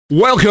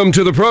Welcome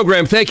to the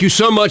program. Thank you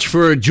so much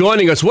for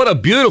joining us. What a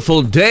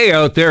beautiful day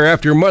out there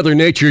after Mother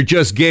Nature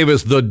just gave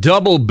us the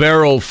double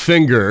barrel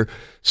finger.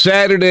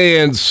 Saturday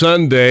and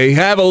Sunday.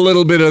 Have a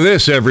little bit of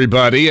this,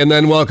 everybody, and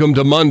then welcome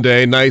to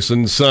Monday, nice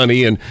and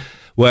sunny. And,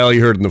 well,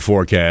 you heard in the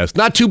forecast,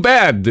 not too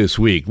bad this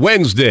week.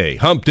 Wednesday,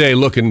 hump day,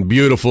 looking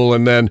beautiful.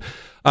 And then,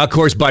 of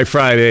course, by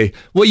Friday,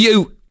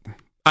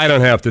 I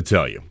don't have to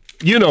tell you.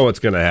 You know what's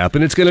going to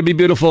happen. It's going to be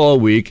beautiful all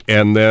week,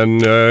 and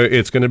then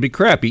it's going to be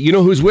crappy. You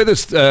know who's with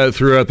us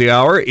throughout the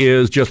hour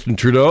is Justin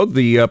Trudeau.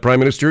 The Prime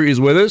Minister is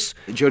with us.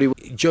 Jody.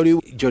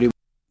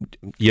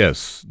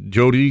 Yes,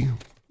 Jody.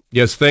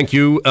 Yes, thank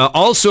you.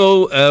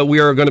 Also, we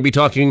are going to be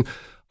talking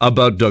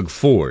about Doug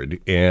Ford,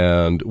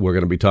 and we're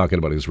going to be talking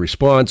about his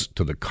response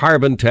to the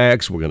carbon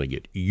tax. We're going to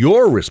get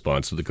your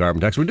response to the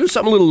carbon tax. We'll do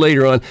something a little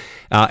later on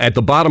at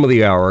the bottom of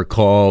the hour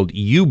called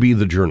You Be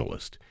the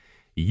Journalist.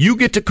 You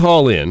get to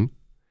call in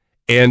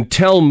and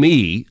tell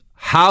me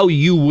how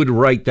you would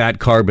write that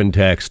carbon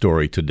tax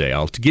story today.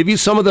 I'll give you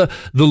some of the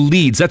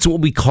leads. That's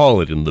what we call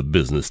it in the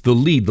business, the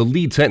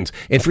lead sentence.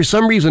 And for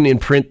some reason in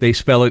print, they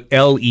spell it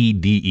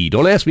L-E-D-E.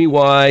 Don't ask me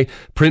why.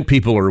 Print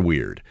people are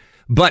weird.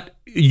 But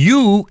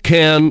you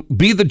can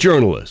be the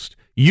journalist.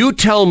 You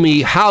tell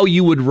me how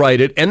you would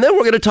write it, and then we're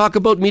going to talk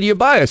about media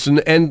bias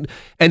and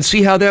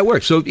see how that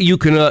works. So you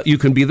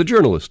can be the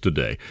journalist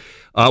today.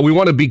 We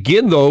want to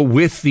begin, though,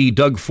 with the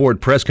Doug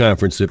Ford press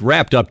conference that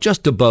wrapped up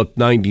just about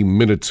 90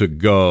 minutes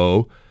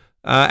ago.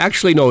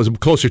 Actually, no, it was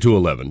closer to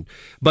 11.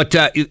 But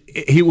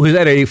he was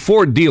at a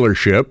Ford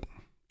dealership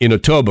in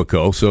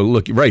Etobicoke. So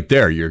look, right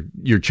there,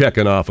 you're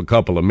checking off a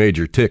couple of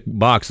major tick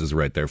boxes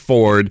right there.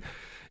 Ford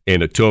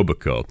in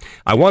Etobicoke.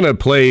 I want to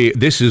play,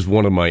 this is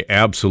one of my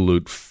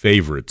absolute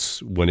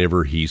favorites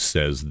whenever he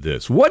says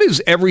this. What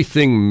is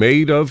everything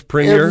made of,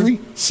 Premier? Every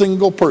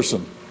single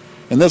person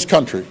in this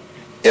country.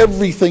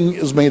 Everything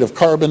is made of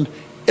carbon.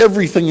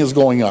 Everything is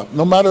going up.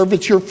 No matter if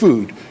it's your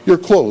food, your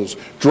clothes,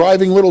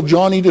 driving little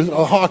Johnny to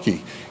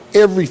hockey,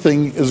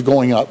 everything is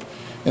going up.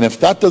 And if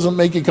that doesn't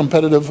make you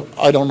competitive,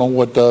 I don't know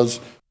what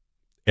does.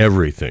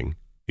 Everything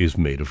is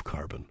made of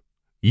carbon.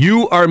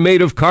 You are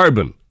made of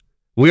carbon.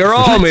 We are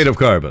all made of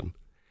carbon.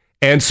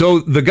 And so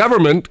the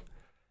government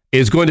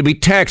is going to be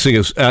taxing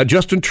us.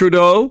 Justin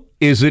Trudeau,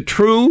 is it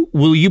true?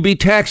 Will you be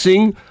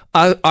taxing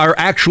our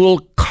actual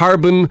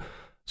carbon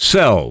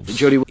selves?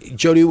 Jody.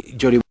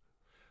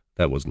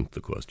 That wasn't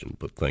the question,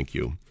 but thank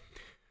you.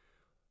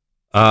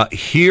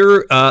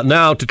 Here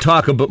now to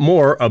talk a bit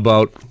more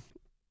about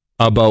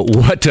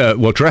what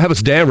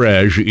Travis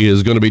Damraj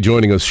is going to be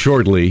joining us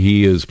shortly.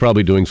 He is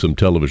probably doing some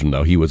television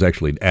now. He was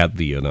actually at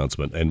the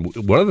announcement, and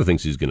one of the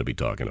things he's going to be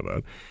talking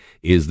about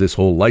is this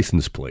whole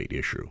license plate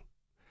issue.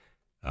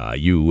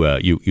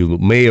 You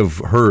may have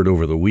heard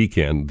over the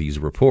weekend these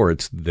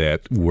reports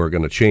that we're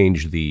going to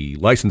change the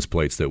license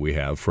plates that we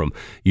have from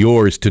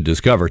yours to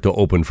Discover to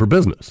open for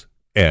business.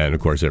 And,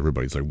 of course,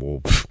 everybody's like,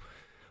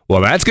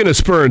 well, that's going to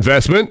spur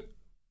investment.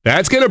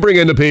 That's going to bring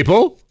in the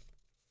people.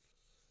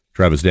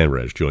 Travis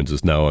Damraj joins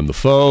us now on the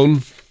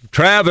phone.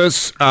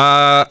 Travis,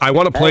 I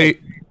want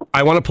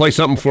to play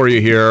something for you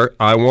here.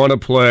 I want to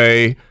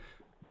play...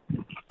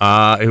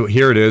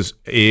 here it is,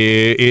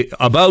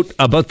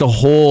 about the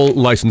whole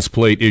license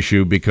plate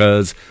issue,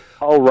 because...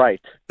 All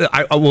right.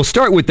 I will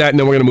start with that, and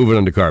then we're going to move it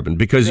on to carbon,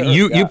 because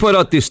you put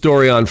out this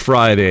story on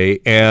Friday,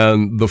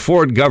 and the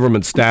Ford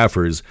government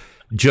staffers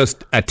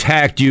just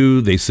attacked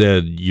you. They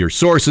said your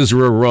sources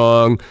were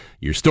wrong,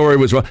 your story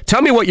was wrong.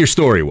 Tell me what your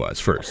story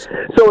was first.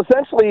 So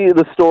essentially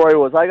the story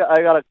was I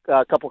got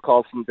a couple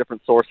calls from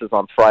different sources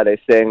on Friday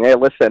saying, hey,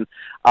 listen,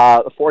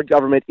 the Ford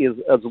government is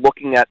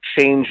looking at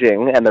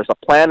changing, and there's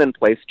a plan in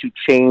place to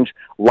change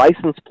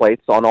license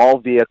plates on all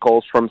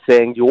vehicles from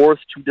saying yours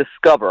to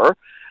Discover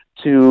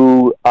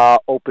to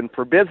open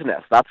for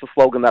business. That's the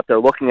slogan that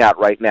they're looking at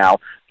right now.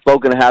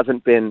 Slogan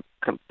hasn't been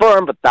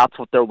confirmed, but that's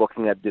what they're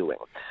looking at doing.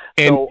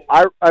 And so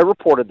I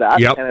reported that,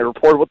 yep. And I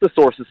reported what the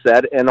sources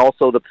said, and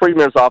also the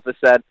Premier's office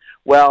said,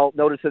 well,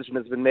 no decision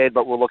has been made,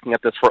 but we're looking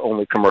at this for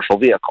only commercial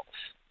vehicles.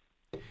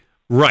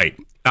 Right.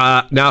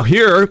 Now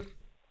here,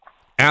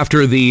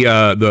 after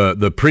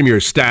the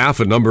Premier's staff,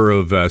 a number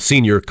of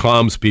senior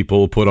comms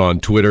people put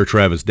on Twitter,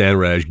 Travis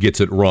Damraj gets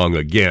it wrong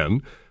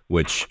again,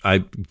 which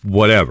because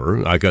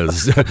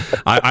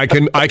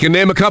I can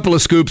name a couple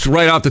of scoops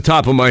right off the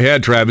top of my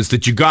head, Travis,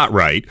 that you got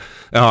right,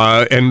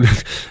 and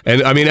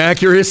I mean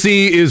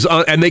accuracy is,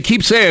 and they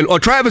keep saying, oh,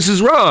 Travis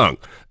is wrong,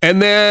 and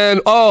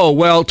then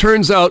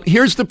turns out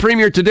here's the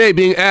Premier today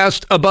being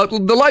asked about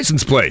the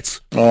license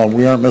plates.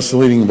 We aren't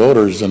misleading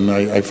voters, and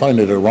I find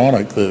it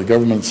ironic the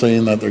government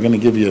saying that they're going to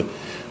give you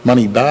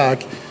money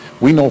back.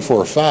 We know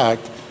for a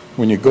fact.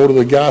 When you go to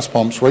the gas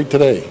pumps right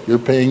today, you're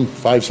paying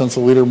 5 cents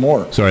a liter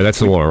more. Sorry, that's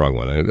the wrong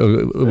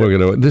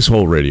one. This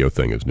whole radio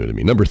thing is new to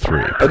me. Number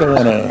 3. I don't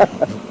want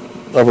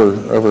to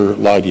ever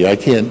lie to you. I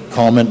can't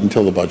comment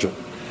until the budget.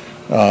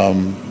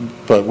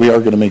 But we are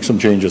going to make some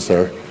changes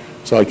there.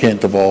 So I can't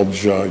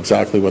divulge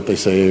exactly what they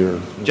say. Or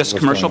just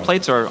commercial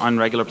plates or on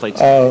regular plates?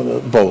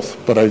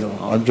 Both. But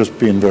I'm just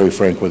being very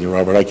frank with you,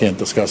 Robert. I can't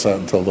discuss that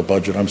until the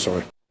budget. I'm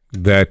sorry.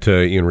 That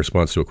in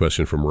response to a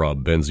question from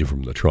Rob Benzie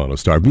from the Toronto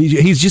Star.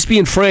 He's just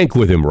being frank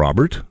with him,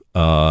 Robert.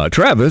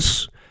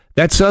 Travis,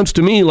 that sounds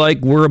to me like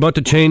we're about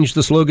to change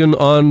the slogan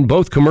on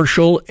both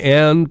commercial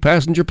and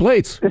passenger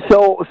plates.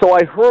 So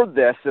I heard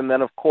this, and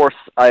then, of course,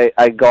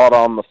 I got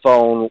on the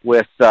phone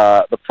with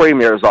the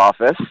Premier's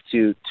office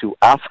to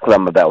ask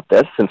them about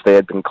this, since they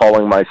had been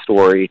calling my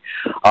story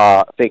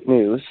fake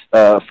news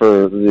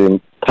for the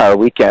entire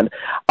weekend.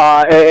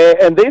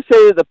 And they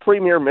say the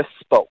Premier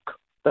misspoke,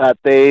 that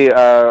they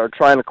are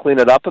trying to clean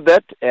it up a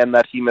bit, and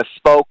that he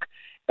misspoke,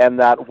 and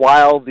that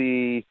while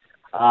the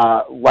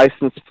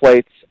license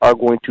plates are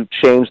going to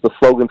change, the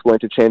slogan's going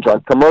to change on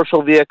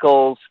commercial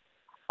vehicles,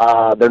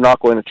 they're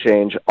not going to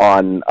change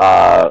on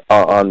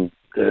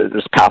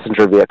just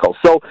passenger vehicles.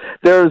 So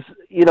there's,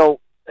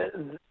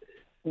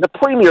 the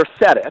Premier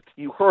said it.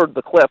 You heard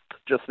the clip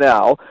just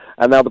now,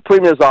 and now the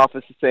Premier's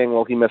office is saying,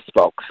 well, he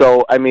misspoke.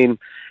 So, I mean,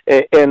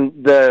 and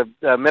the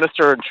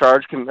Minister in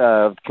charge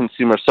of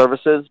Consumer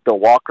Services, Bill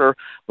Walker,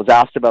 was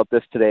asked about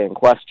this today in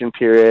question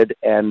period,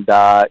 and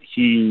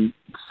he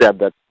said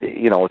that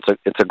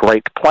it's a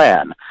great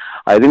plan.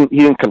 He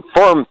didn't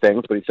confirm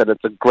things, but he said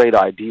it's a great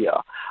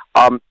idea.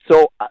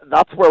 So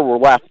that's where we're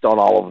left on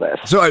all of this.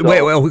 So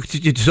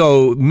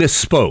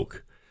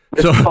misspoke.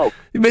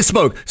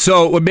 Misspoke.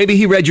 So maybe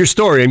he read your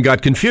story and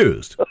got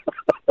confused.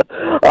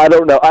 I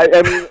don't know.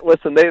 I mean,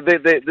 listen, they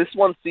this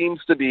one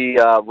seems to be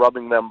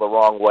rubbing them the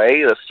wrong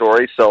way, the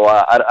story. So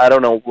I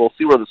don't know. We'll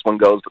see where this one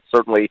goes. But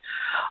certainly,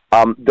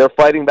 they're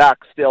fighting back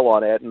still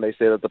on it, and they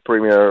say that the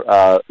Premier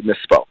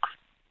misspoke.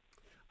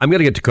 I'm going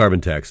to get to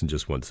carbon tax in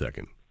just 1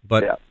 second.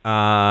 But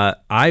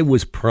I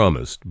was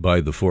promised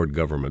by the Ford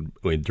government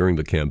during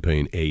the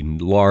campaign a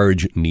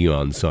large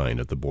neon sign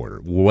at the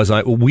border.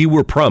 We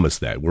were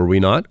promised that, were we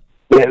not?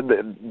 Yeah,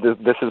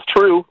 this is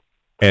true.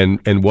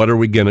 And what are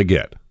we going to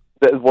get?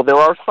 Well, there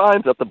are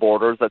signs at the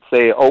borders that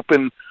say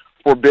 "open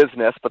for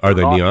business," but they're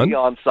not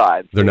neon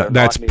signs. They're not.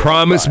 That's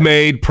promise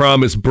made,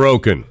 promise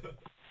broken.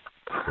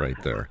 Right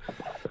there.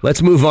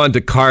 Let's move on to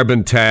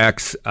carbon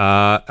tax.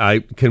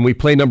 Can we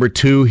play number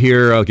 2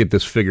 here? I'll get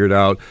this figured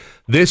out.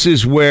 This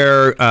is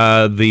where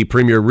the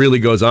Premier really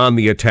goes on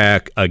the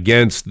attack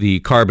against the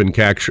carbon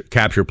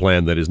capture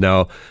plan that is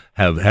now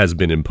has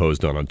been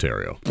imposed on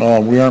Ontario.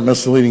 We aren't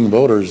misleading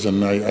voters,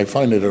 and I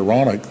find it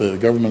ironic. The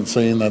government's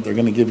saying that they're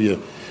going to give you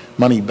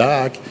money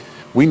back.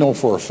 We know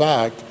for a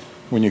fact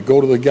when you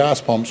go to the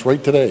gas pumps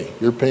right today,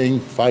 you're paying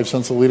 5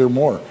 cents a liter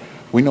more.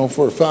 We know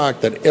for a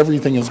fact that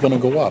everything is going to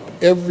go up.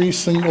 Every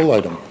single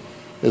item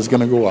is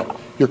going to go up.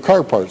 Your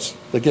car parts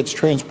that gets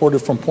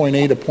transported from point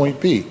A to point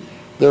B,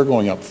 they're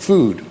going up.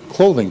 Food,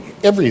 clothing,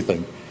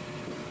 everything.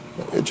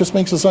 It just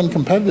makes us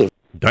uncompetitive.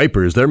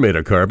 Diapers, they're made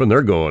of carbon.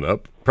 They're going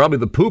up. Probably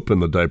the poop in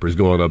the diaper's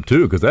going up,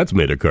 too, because that's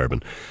made of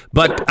carbon.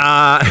 But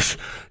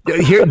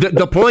here,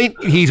 the point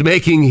he's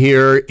making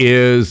here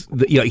is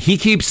he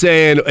keeps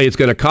saying it's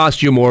going to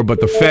cost you more,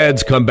 but the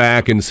feds come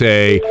back and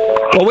say,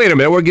 well, wait a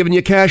minute, we're giving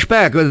you cash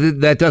back.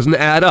 That doesn't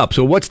add up.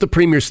 So what's the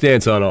Premier's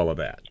stance on all of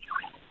that?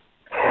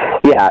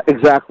 Yeah,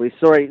 exactly.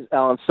 Sorry,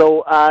 Alan.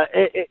 So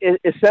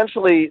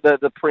essentially,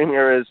 the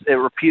Premier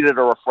repeated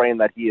a refrain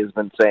that he has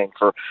been saying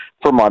for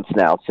months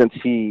now, since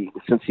he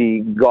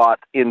got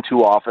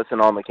into office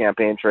and on the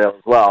campaign trail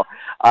as well.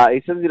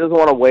 He says he doesn't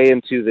want to weigh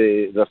into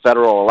the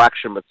federal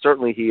election, but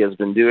certainly he has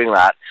been doing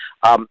that.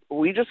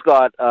 We just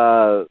got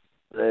some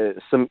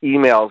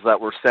emails that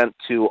were sent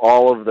to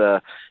all of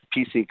the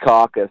PC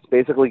caucus,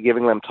 basically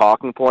giving them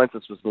talking points.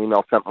 This was an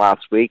email sent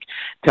last week,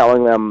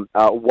 telling them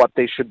what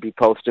they should be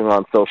posting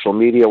on social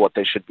media, what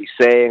they should be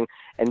saying.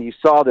 And you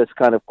saw this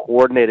kind of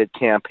coordinated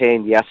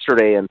campaign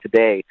yesterday and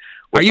today.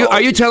 Are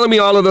you telling me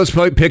all of those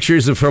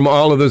pictures from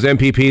all of those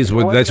MPPs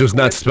that was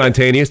not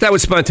spontaneous? That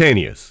was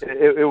spontaneous.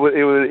 It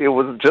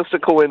was just a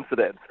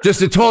coincidence.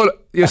 Just a total,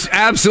 yes,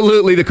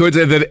 absolutely the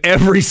coincidence that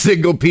every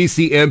single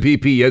PC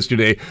MPP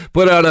yesterday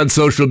put out on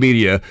social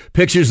media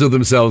pictures of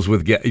themselves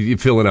with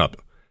filling up.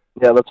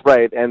 Yeah, that's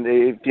right. And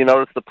if you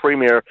notice, the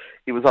Premier,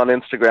 he was on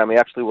Instagram. He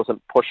actually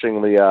wasn't pushing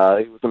he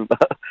wasn't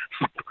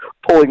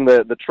pulling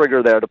the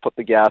trigger there to put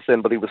the gas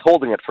in, but he was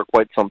holding it for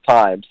quite some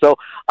time. So,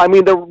 I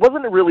mean, there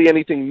wasn't really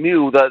anything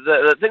new.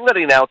 The thing that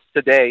he announced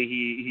today,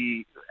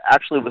 he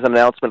actually was an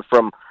announcement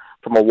from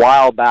a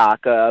while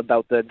back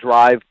about the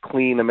Drive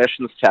Clean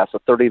emissions test, a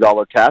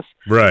 $30 test.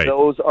 Right.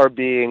 Those are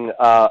being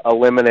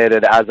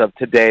eliminated as of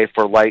today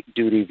for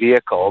light-duty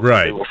vehicles.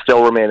 Right. They will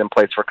still remain in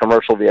place for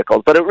commercial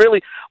vehicles. But it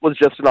really was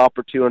just an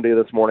opportunity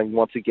this morning,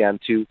 once again,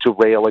 to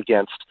rail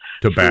against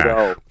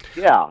Trudeau.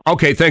 Yeah.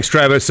 Okay, thanks,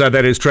 Travis.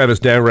 That is Travis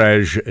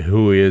Danraj,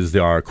 who is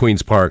our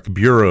Queen's Park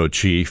Bureau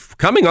Chief.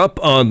 Coming up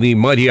on the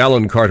Mighty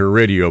Alan Carter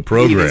radio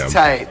program. Weed is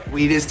tight.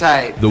 Weed is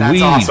tight. That's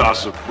weed.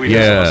 Awesome. Weed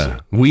is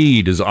awesome.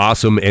 Weed is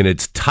awesome, and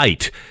it's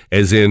tight,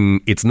 as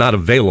in it's not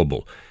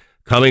available.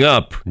 Coming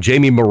up,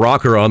 Jamie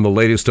Marocker on the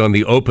latest on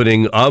the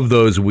opening of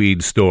those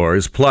weed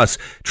stores. Plus,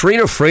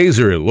 Trina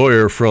Fraser,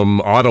 lawyer from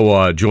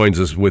Ottawa, joins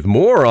us with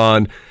more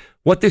on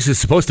what this is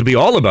supposed to be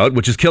all about,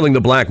 which is killing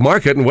the black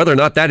market, and whether or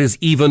not that is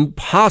even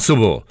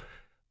possible.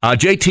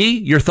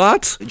 JT, your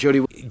thoughts?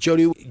 Jody.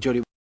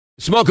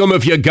 Smoke 'em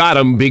if you got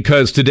 'em,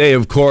 because today,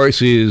 of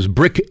course, is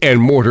Brick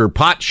and Mortar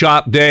Pot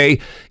Shop Day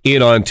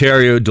in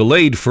Ontario,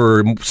 delayed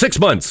for 6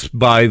 months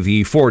by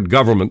the Ford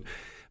government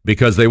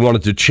because they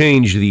wanted to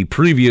change the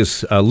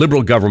previous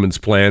Liberal government's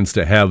plans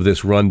to have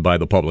this run by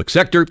the public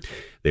sector.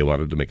 They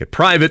wanted to make it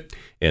private,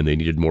 and they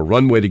needed more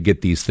runway to get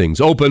these things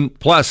open.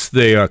 Plus,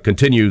 the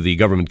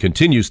government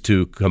continues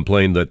to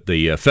complain that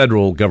the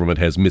federal government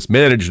has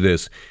mismanaged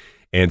this,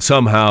 and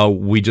somehow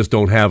we just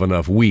don't have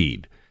enough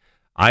weed.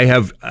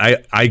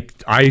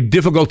 I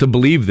difficult to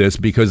believe this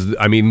because,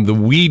 I mean, the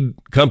weed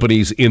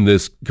companies in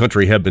this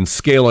country have been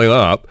scaling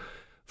up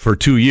for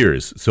 2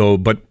 years. So,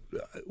 but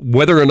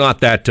whether or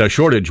not that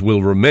shortage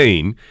will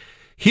remain,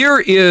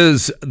 here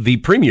is the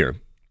premier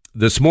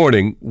this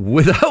morning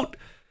without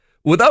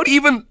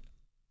even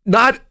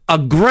not a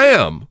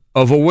gram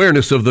of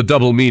awareness of the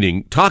double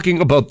meaning, talking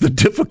about the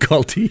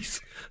difficulties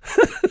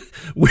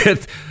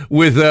with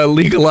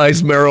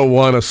legalized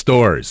marijuana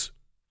stores.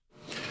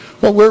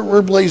 Well,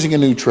 we're blazing a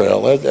new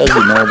trail. As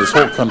you know, this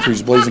whole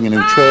country's blazing a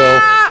new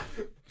trail.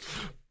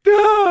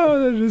 Oh,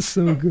 that is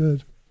so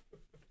good.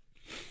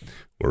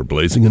 We're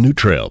blazing a new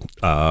trail.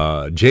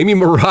 Jamie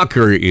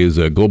Maracher is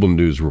a Global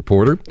News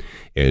reporter,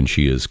 and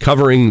she is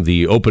covering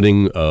the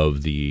opening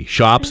of the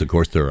shops. Of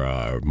course, there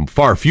are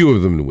far fewer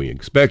of them than we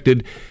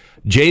expected.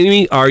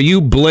 Jamie, are you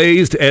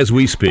blazed as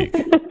we speak?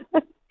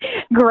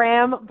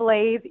 Graham,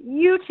 Blaze,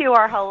 you two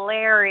are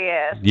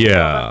hilarious.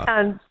 Yeah.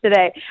 Tons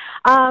today.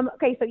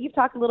 Okay, so you've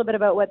talked a little bit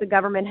about what the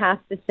government has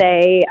to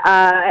say.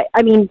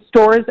 I mean,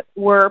 stores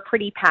were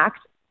pretty packed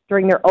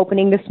during their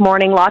opening this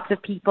morning. Lots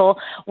of people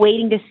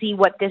waiting to see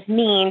what this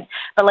means.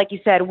 But like you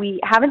said, we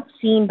haven't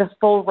seen the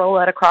full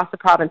rollout across the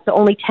province. So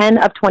only 10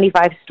 of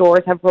 25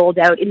 stores have rolled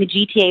out. In the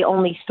GTA,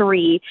 only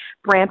 3,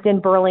 Brampton,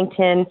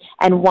 Burlington,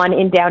 and 1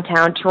 in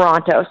downtown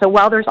Toronto. So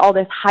while there's all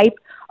this hype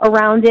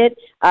around it,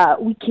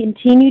 we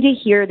continue to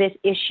hear this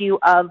issue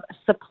of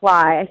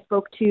supply. I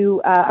spoke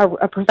to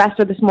a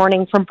professor this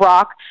morning from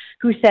Brock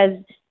who says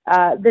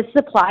the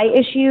supply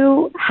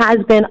issue has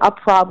been a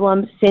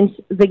problem since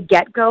the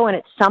get-go, and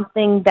it's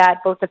something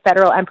that both the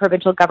federal and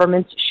provincial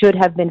governments should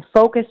have been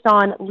focused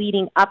on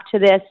leading up to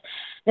this.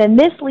 Then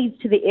this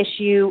leads to the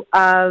issue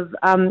of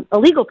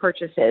illegal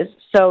purchases.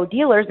 So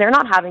dealers, they're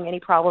not having any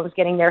problems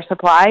getting their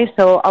supply.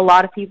 So a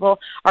lot of people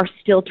are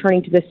still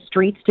turning to the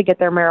streets to get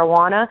their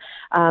marijuana.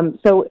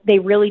 So they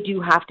really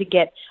do have to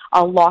get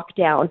a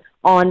lockdown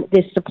on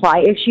this supply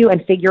issue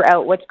and figure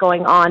out what's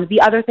going on. The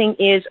other thing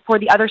is, for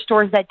the other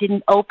stores that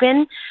didn't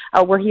open,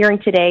 we're hearing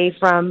today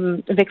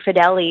from Vic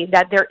Fideli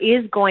that there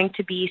is going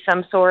to be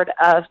some sort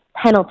of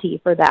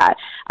penalty for that,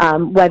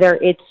 whether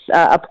it's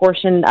a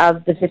portion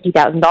of the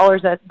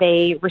 $50,000 that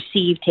they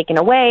receive taken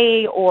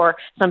away or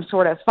some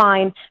sort of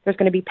fine. There's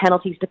going to be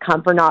penalties to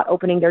come for not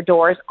opening their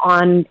doors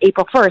on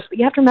April 1st. But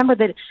you have to remember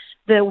that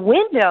the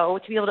window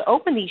to be able to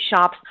open these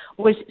shops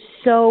was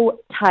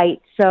so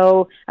tight.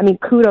 So, I mean,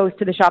 kudos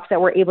to the shops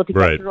that were able to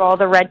get through all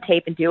the red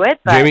tape and do it.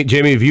 But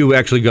Jamie, have you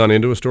actually gone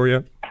into a store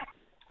yet?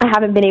 I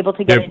haven't been able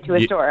to get into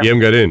a store. You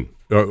haven't got in?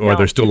 Or are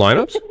there still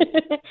lineups?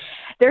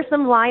 There's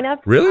some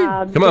lineups. Really?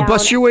 Come on,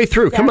 bust your way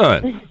through. Come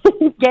on.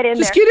 Get in there.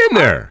 Just get in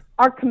there.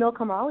 Our Camille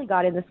Kamali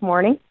got in this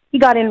morning. He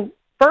got in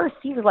first.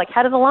 He was like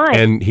head of the line.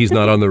 And he's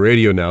not on the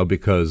radio now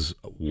because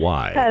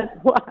why? Because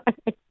why?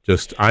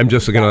 I'm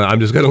just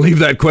gonna leave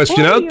that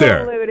question out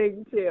there. What are you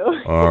alluding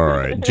to? All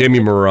right, Jamie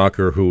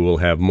Maracher, who will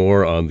have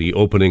more on the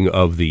opening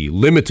of the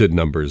limited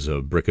numbers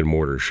of brick and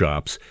mortar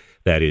shops.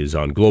 That is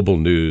on Global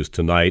News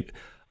tonight.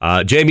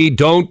 Jamie,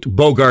 don't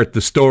bogart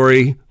the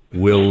story.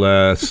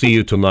 We'll see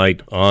you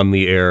tonight on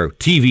the air,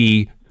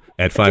 TV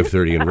at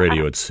 5:30 and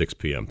radio at 6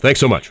 p.m. Thanks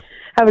so much.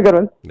 Have a good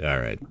one. All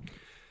right.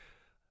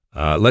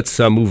 Let's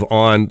move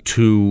on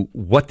to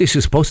what this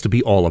is supposed to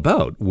be all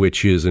about,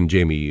 which is, and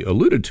Jamie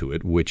alluded to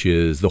it, which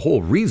is the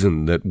whole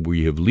reason that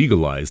we have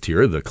legalized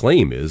here. The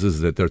claim is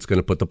that that's going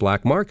to put the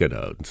black market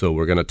out. So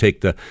we're going to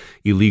take the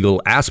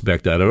illegal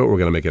aspect out of it. We're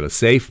going to make it a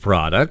safe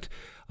product.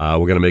 We're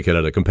going to make it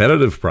at a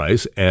competitive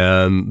price,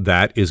 and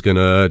that is going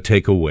to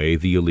take away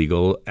the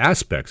illegal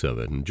aspects of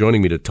it. And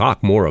joining me to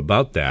talk more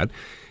about that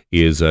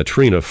is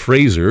Trina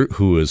Fraser,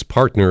 who is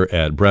partner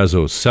at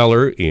Brazos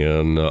Cellar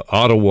in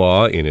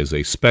Ottawa and is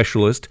a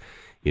specialist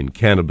in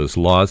cannabis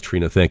laws.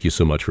 Trina, thank you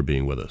so much for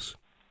being with us.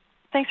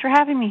 Thanks for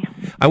having me.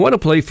 I want to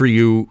play for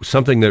you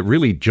something that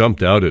really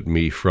jumped out at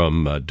me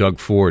from Doug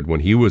Ford when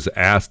he was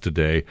asked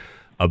today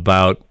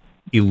about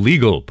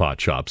illegal pot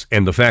shops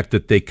and the fact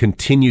that they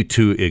continue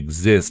to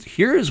exist.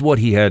 Here's what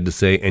he had to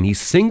say, and he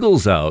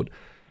singles out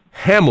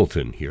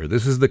Hamilton here.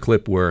 This is the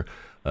clip where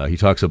he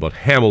talks about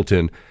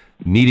Hamilton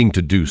needing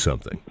to do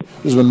something.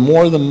 There's been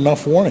more than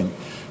enough warning.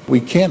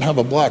 We can't have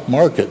a black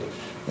market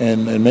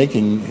and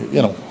making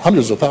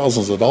hundreds of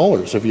thousands of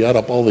dollars if you add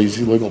up all these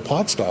illegal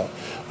pot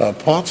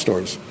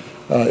stores.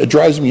 It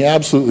drives me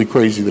absolutely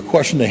crazy. The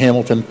question to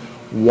Hamilton,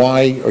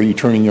 why are you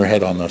turning your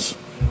head on this?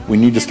 We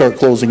need to start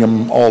closing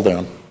them all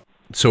down.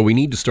 So we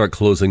need to start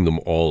closing them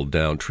all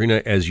down.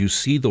 Trina, as you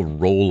see the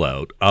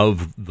rollout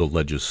of the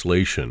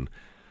legislation,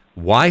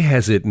 why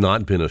has it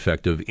not been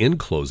effective in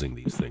closing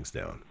these things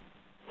down?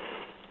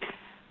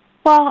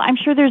 Well, I'm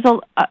sure there's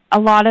a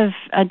lot of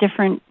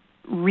different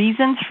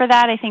reasons for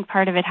that. I think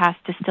part of it has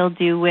to still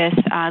do with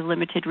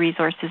limited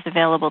resources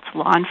available to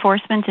law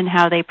enforcement and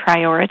how they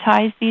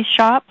prioritize these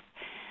shops.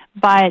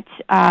 But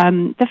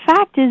the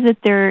fact is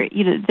that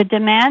the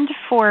demand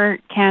for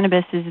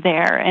cannabis is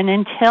there, and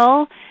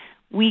until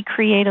we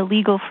create a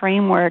legal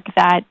framework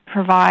that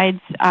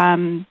provides,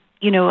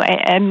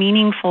 a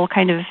meaningful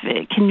kind of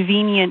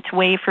convenient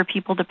way for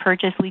people to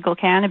purchase legal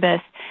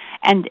cannabis,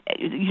 and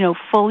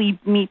fully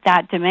meet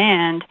that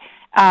demand,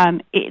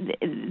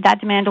 that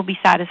demand will be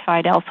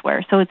satisfied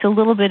elsewhere. So it's a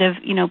little bit of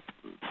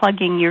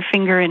plugging your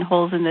finger in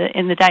holes in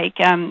the dike.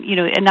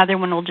 Another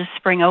one will just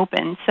spring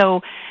open.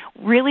 So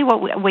really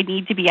what we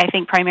need to be, I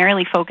think,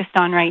 primarily focused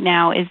on right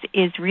now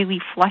is really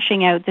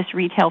flushing out this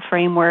retail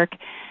framework,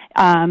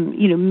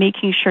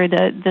 making sure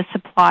that the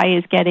supply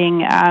is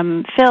getting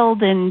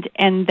filled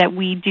and that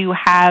we do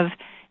have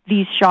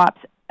these shops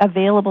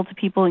available to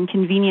people in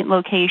convenient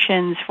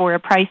locations for a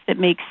price that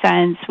makes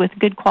sense with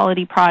good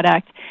quality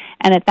product.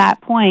 And at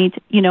that point,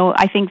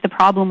 I think the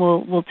problem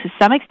will to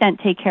some extent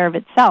take care of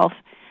itself.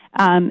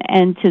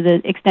 And to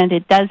the extent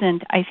it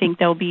doesn't, I think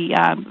there'll be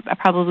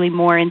probably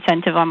more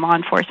incentive on law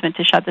enforcement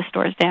to shut the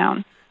stores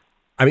down.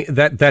 I mean,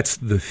 that's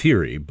the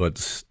theory, but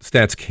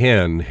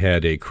StatsCan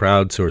had a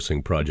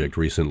crowdsourcing project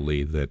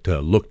recently that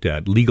looked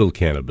at legal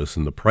cannabis,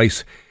 and the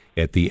price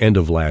at the end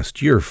of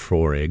last year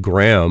for a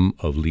gram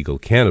of legal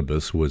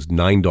cannabis was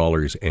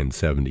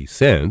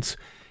 $9.70,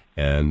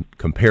 and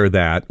compare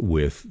that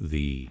with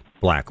the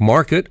black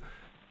market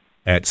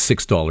at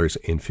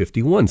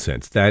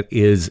 $6.51. That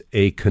is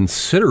a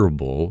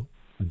considerable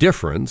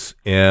difference.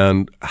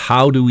 And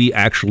how do we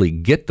actually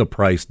get the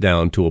price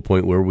down to a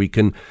point where we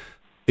can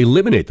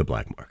eliminate the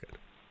black market?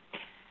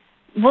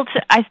 Well,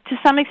 to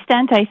some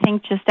extent, I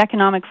think just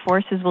economic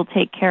forces will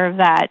take care of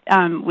that.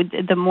 With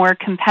the more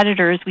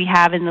competitors we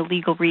have in the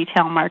legal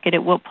retail market,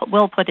 it will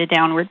put a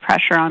downward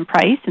pressure on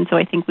price, and so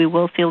I think we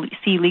will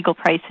see legal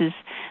prices,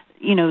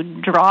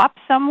 drop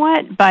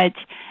somewhat. But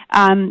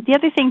the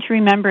other thing to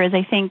remember is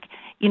I think,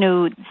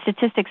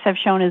 statistics have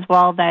shown as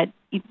well that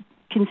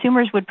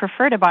consumers would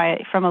prefer to buy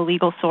it from a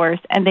legal source,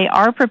 and they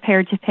are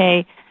prepared to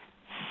pay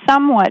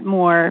somewhat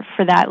more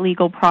for that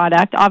legal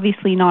product.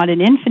 Obviously not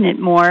an infinite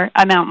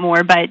amount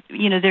more, but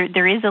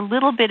there is a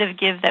little bit of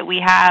give that we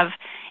have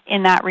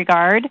in that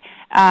regard.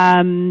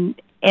 And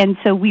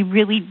so we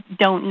really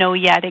don't know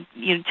yet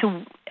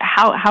to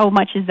how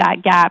much is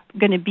that gap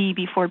going to be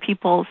before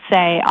people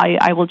say,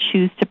 I will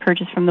choose to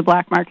purchase from the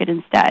black market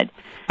instead.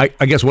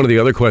 I guess one of the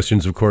other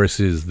questions, of course,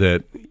 is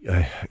that,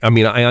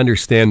 I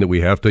understand that we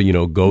have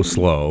to, go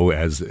slow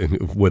as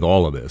with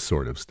all of this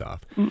sort of stuff.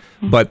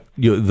 Mm-hmm. But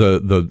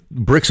the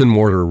bricks and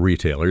mortar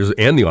retailers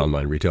and the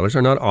online retailers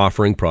are not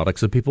offering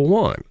products that people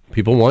want.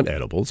 People want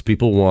edibles.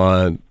 People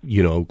want,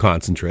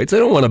 concentrates. They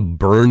don't want to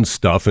burn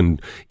stuff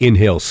and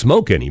inhale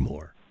smoke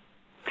anymore.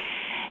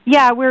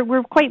 Yeah,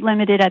 we're quite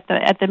limited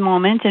at the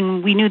moment,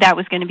 and we knew that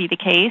was going to be the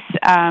case.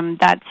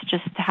 That's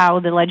just how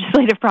the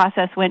legislative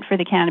process went for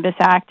the Cannabis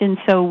Act, and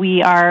so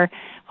we are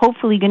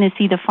hopefully going to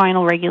see the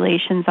final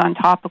regulations on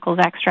topicals,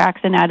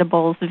 extracts, and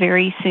edibles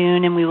very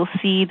soon, and we will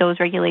see those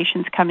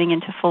regulations coming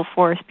into full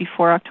force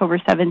before October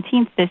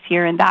 17th this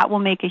year, and that will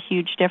make a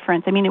huge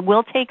difference. I mean, it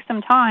will take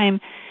some time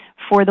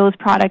for those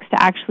products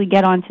to actually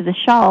get onto the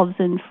shelves,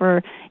 and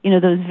for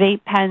those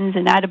vape pens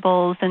and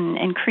edibles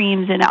and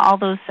creams and all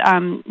those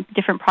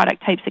different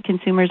product types that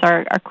consumers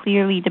are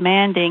clearly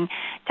demanding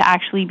to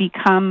actually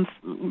become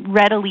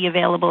readily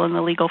available in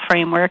the legal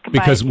framework.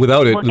 Because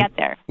without it, we'll get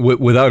there.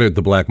 Without it,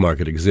 the black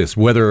market exists.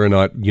 Whether or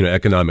not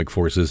economic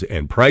forces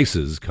and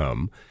prices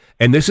come,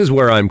 and this is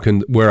where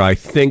where I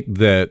think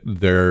that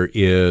there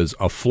is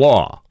a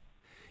flaw,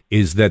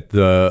 is that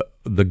the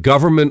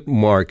government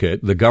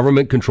market, the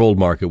government-controlled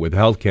market with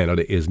Health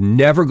Canada is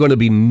never going to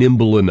be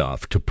nimble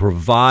enough to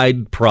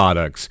provide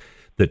products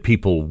that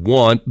people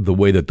want the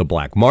way that the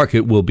black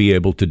market will be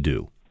able to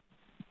do.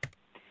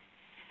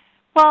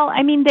 Well,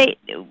 I mean,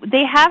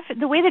 they have,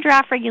 the way the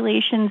draft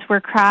regulations were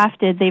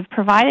crafted, they've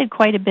provided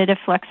quite a bit of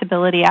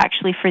flexibility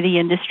actually for the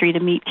industry to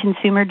meet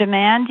consumer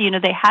demand.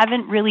 They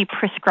haven't really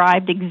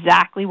prescribed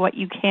exactly what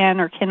you can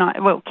or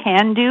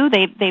can do.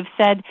 They've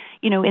said,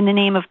 in the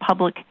name of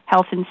public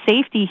health and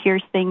safety,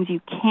 here's things you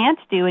can't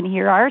do, and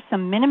here are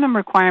some minimum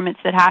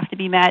requirements that have to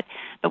be met.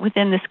 But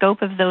within the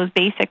scope of those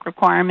basic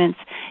requirements,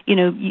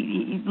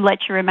 you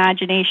let your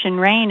imagination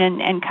reign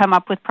and come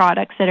up with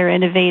products that are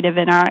innovative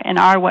and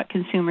are what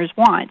consumers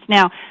want.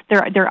 Now,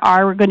 there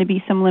are going to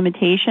be some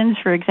limitations.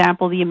 For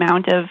example, the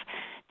amount of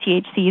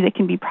THC that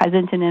can be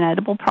present in an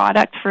edible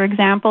product, for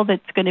example,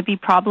 that's going to be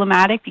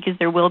problematic because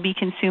there will be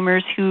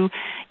consumers who,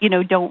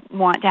 don't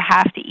want to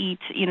have to eat,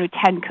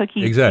 10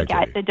 cookies exactly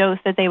to get the dose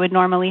that they would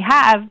normally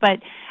have. But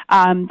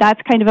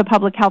that's kind of a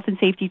public health and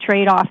safety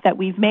trade-off that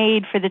we've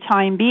made for the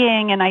time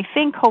being. And I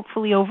think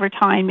hopefully over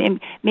time, and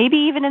maybe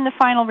even in the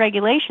final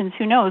regulations,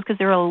 who knows, because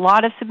there are a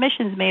lot of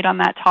submissions made on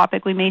that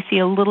topic, we may see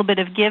a little bit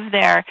of give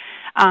there.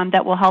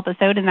 that will help us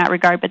out in that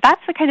regard. But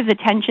that's the kind of the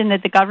tension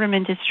that the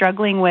government is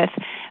struggling with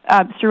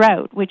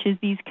throughout, which is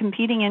these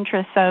competing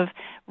interests of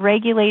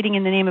regulating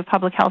in the name of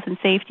public health and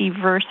safety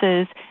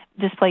versus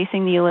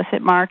displacing the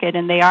illicit market.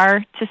 And they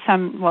are,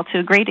 to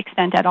a great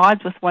extent, at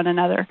odds with one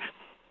another.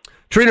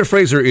 Trina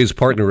Fraser is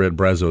partner at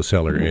Brazo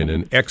Seller and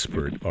an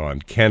expert on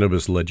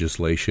cannabis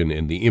legislation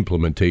and the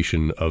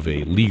implementation of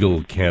a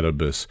legal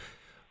cannabis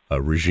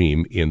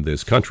regime in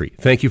this country.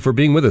 Thank you for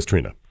being with us,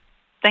 Trina.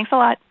 Thanks a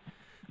lot.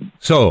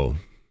 So,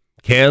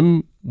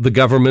 can the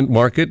government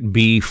market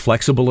be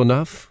flexible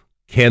enough?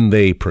 Can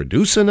they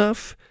produce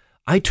enough?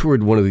 I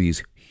toured one of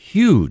these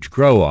huge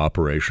grow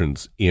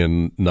operations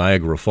in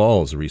Niagara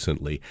Falls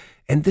recently,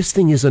 and this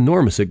thing is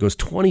enormous. It goes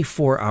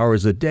 24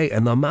 hours a day,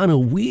 and the amount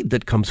of weed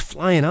that comes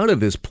flying out of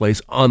this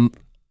place on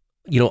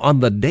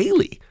the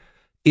daily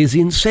is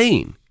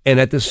insane. And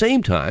at the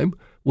same time,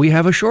 we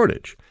have a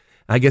shortage.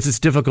 I guess it's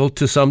difficult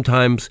to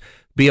sometimes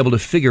be able to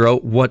figure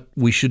out what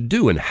we should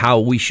do and how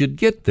we should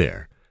get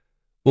there.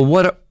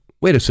 Well,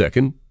 wait a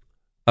second.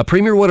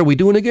 Premier, what are we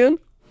doing again?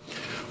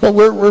 Well,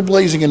 we're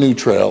blazing a new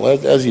trail.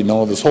 As you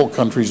know, this whole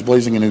country's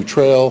blazing a new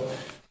trail.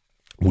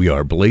 We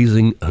are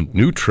blazing a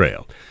new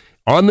trail.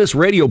 On this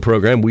radio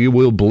program, we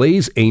will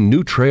blaze a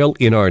new trail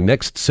in our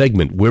next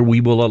segment where we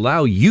will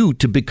allow you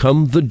to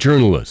become the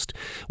journalist.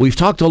 We've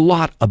talked a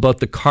lot about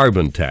the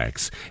carbon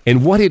tax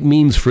and what it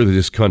means for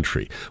this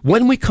country.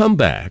 When we come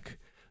back,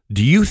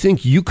 do you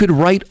think you could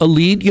write a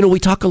lead? We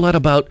talk a lot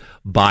about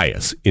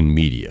bias in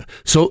media.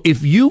 So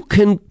if you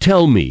can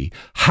tell me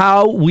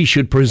how we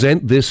should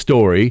present this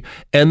story,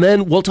 and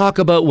then we'll talk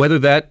about whether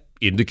that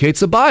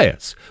indicates a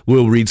bias.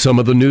 We'll read some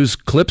of the news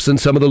clips and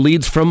some of the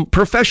leads from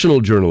professional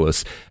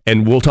journalists,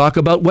 and we'll talk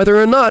about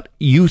whether or not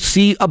you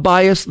see a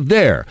bias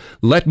there.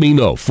 Let me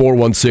know.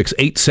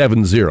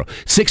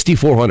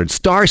 416-870-6400,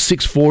 star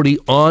 640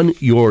 on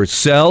your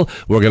cell.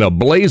 We're going to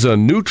blaze a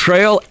new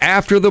trail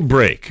after the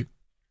break.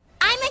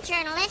 I'm a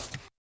journalist.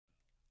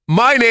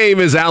 My name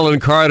is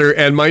Alan Carter,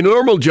 and my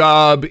normal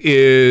job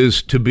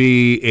is to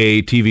be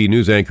a TV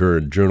news anchor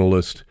and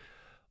journalist.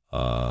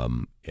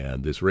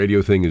 And this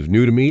radio thing is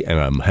new to me, and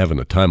I'm having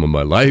a time of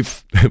my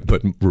life.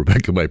 But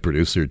Rebecca, my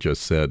producer,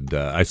 just said,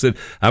 I said,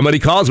 how many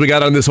calls we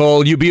got on this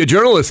whole you be a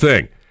journalist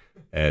thing?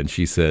 And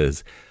she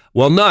says,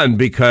 well, none,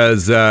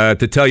 because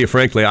to tell you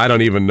frankly, I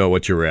don't even know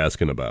what you were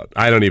asking about.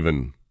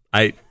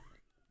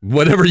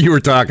 Whatever you were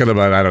talking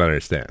about, I don't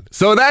understand.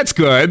 So that's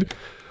good.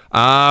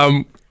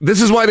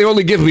 This is why they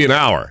only give me an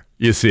hour,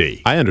 you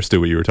see. I understood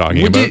what you were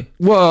talking about.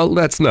 Well,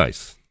 that's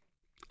nice.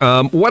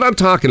 What I'm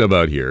talking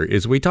about here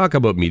is we talk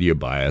about media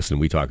bias and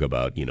we talk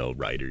about,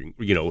 writing,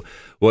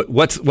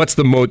 what's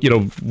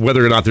the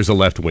whether or not there's a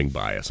left-wing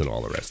bias and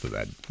all the rest of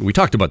that. We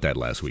talked about that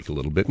last week a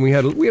little bit, and we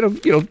had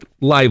a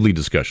lively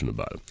discussion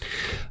about it.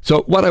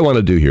 So what I want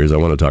to do here is I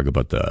want to talk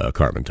about the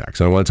carbon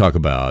tax. I want to talk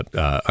about,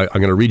 I'm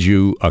going to read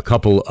you a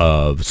couple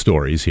of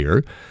stories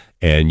here,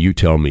 and you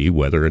tell me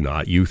whether or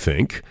not you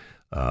think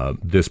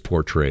this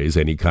portrays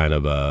any kind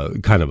of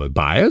a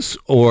bias,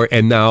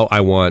 and now I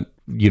want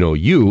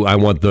I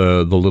want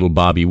the little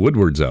Bobby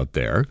Woodwards out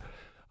there.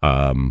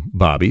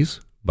 Bobby?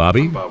 Bob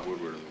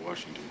Woodward of the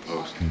Washington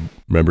Post.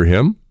 Remember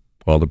him?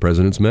 All the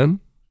President's Men?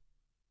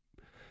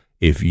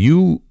 If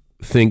you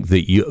think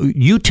that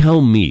you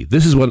tell me,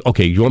 this is what,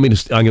 okay, you want me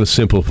to, I'm going to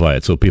simplify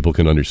it so people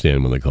can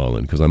understand when they call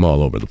in, because I'm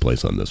all over the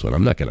place on this one.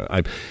 I'm not going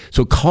to,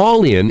 so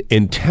call in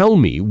and tell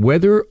me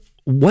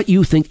what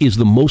you think is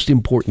the most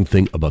important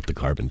thing about the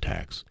carbon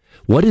tax.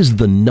 What is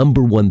the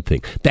number one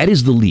thing? That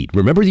is the lead.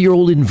 Remember your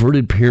old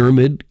inverted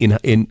pyramid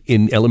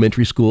in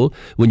elementary school?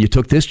 When you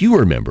took this, you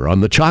remember,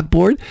 on the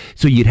chalkboard?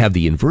 So you'd have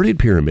the inverted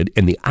pyramid,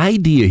 and the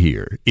idea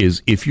here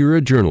is, if you're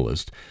a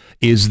journalist,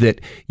 is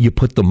that you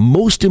put the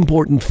most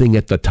important thing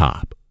at the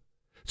top.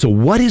 So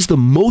what is the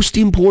most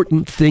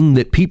important thing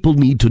that people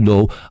need to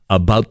know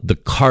about the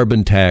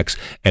carbon tax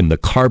and the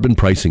carbon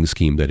pricing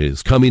scheme that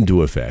has come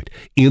into effect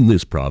in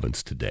this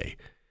province today?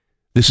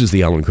 This is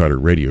the Alan Carter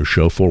Radio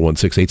Show,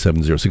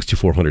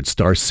 416-870-6400,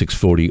 star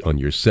 640 on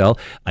your cell.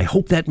 I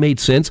hope that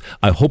made sense.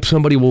 I hope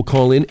somebody will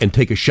call in and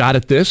take a shot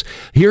at this.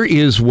 Here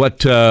is what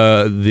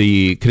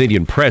the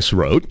Canadian Press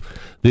wrote.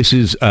 This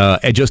is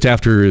just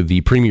after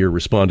the Premier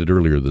responded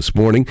earlier this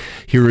morning.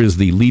 Here is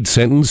the lead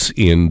sentence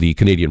in the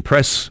Canadian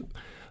Press.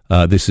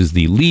 This is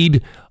the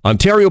lead.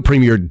 Ontario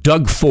Premier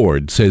Doug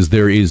Ford says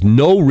there is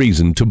no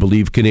reason to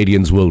believe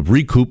Canadians will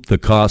recoup the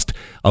cost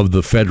of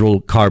the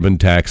federal carbon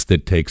tax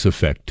that takes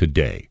effect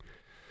today.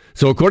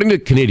 So according to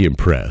Canadian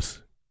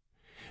Press,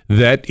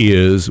 that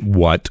is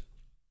what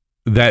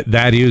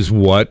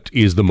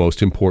is the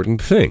most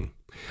important thing.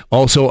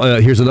 Also,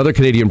 here's another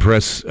Canadian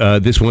Press,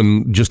 this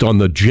one just on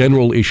the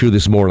general issue.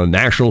 This is more on a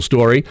national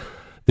story.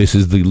 This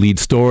is the lead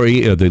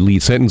story, the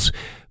lead sentence.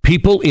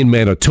 People in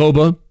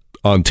Manitoba,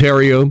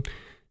 Ontario,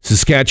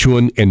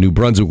 Saskatchewan, and New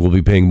Brunswick will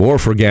be paying more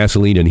for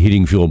gasoline and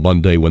heating fuel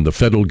Monday when the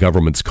federal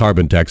government's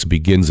carbon tax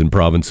begins in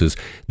provinces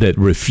that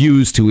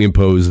refuse to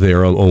impose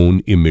their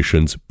own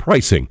emissions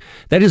pricing.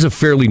 That is a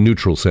fairly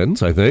neutral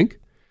sentence, I think.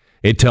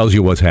 It tells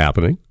you what's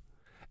happening.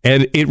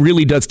 And it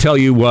really does tell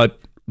you what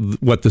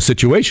what the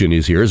situation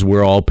is here is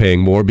we're all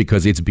paying more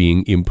because it's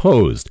being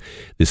imposed.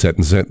 The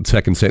second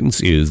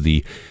sentence is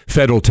the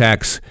federal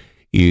tax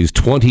is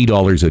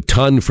 $20 a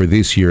ton for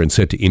this year and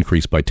set to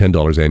increase by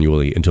 $10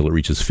 annually until it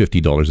reaches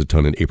 $50 a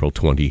ton in April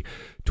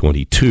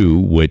 2022,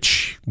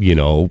 which,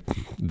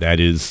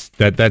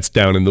 that's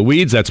down in the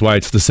weeds. That's why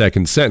it's the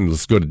second sentence.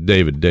 Let's go to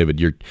David. David,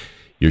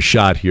 your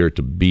shot here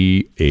to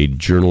be a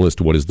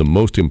journalist. What is the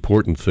most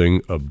important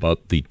thing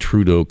about the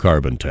Trudeau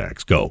carbon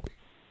tax? Go.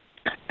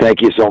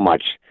 Thank you so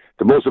much.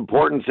 The most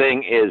important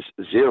thing is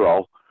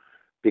zero,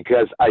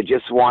 because I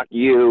just want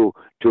you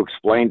to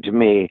explain to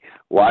me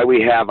why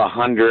we have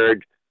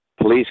 100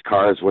 police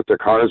cars with their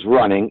cars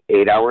running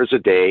 8 hours a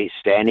day,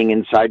 standing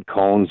inside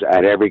cones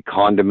at every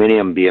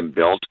condominium being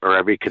built or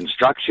every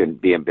construction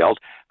being built.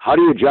 How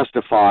do you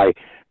justify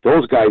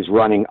those guys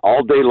running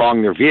all day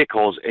long their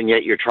vehicles, and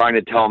yet you're trying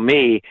to tell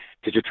me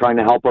that you're trying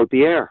to help out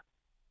the air?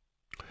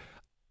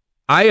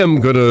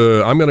 I'm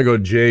gonna go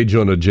J.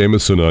 Jonah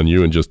Jameson on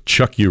you and just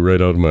chuck you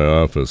right out of my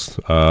office.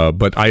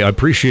 But I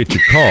appreciate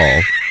your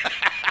call.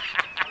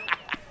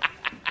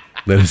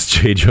 That is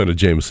J. Jonah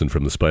Jameson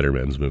from the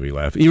Spider-Man's movie.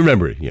 Laugh. You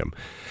remember him.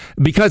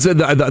 Because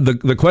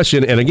the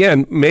question, and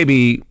again,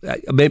 maybe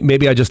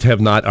I just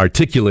have not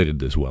articulated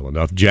this well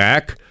enough.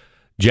 Jack,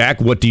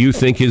 what do you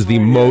think is the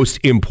most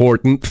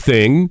important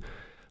thing?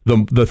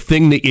 The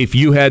thing that if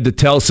you had to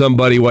tell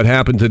somebody what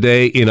happened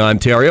today in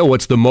Ontario,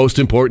 what's the most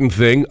important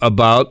thing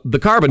about the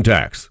carbon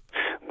tax?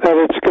 That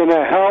it's going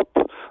to help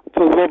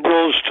the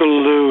Liberals to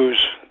lose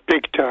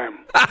big time.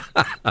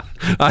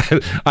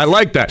 I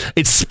like that.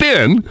 It's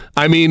spin.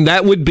 I mean,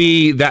 that'd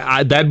be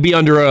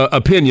under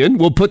opinion.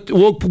 We'll put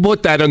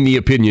that on the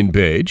opinion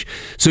page.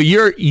 So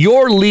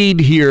your lead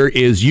here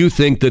is you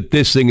think that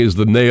this thing is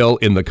the nail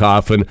in the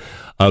coffin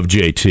of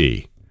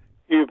JT.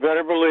 You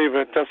better believe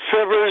it. The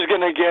fibber's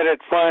going to get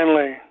it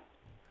finally.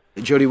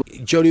 Jody.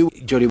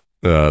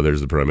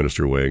 There's the Prime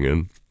Minister weighing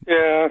in.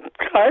 Yeah,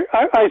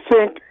 I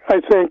think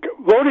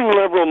voting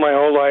Liberal my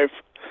whole life,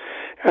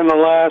 and the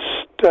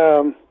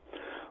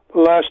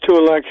last two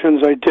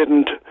elections I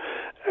didn't,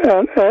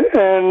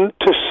 and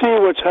to see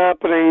what's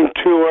happening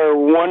to our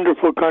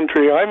wonderful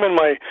country. I'm in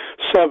my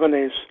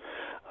 70s.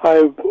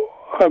 I've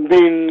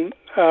been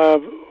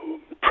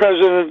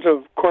president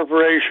of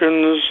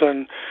corporations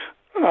and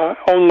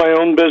own my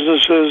own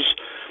businesses,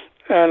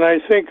 and I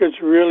think it's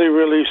really,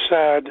 really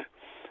sad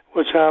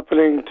what's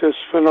happening to this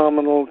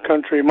phenomenal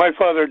country. My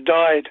father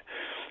died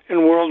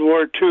in World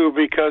War II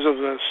because of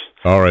this.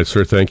 All right,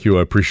 sir, thank you.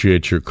 I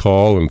appreciate your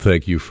call, and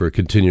thank you for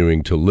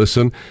continuing to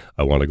listen.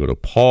 I want to go to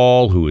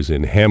Paul, who is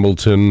in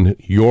Hamilton.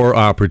 Your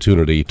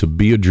opportunity to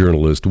be a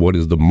journalist. What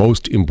is the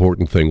most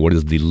important thing? What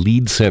is the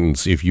lead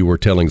sentence if you were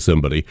telling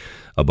somebody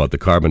about the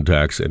carbon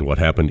tax and what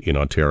happened in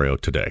Ontario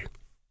today?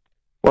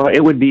 Well,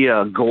 it would be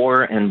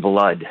gore and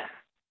blood.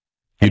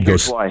 You'd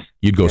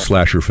go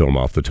slasher film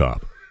off the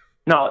top.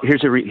 No,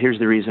 here's the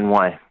reason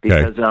why.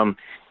 Because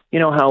you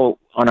know how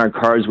on our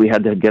cars we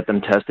had to get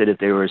them tested if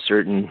they were a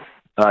certain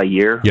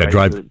year. Yeah,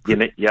 right?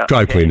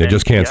 drive clean. They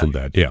just canceled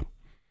that. Yeah.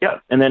 Yeah,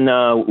 and then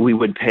we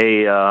would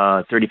pay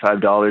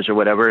 $35 or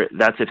whatever.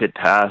 That's if it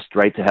passed,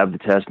 right, to have the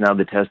test. Now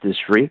the test is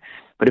free.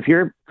 But if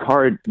your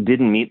car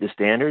didn't meet the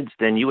standards,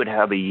 then you would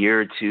have a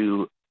year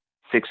to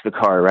fix the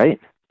car,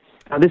 right?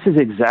 Now, this is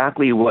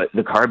exactly what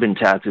the carbon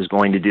tax is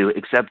going to do,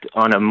 except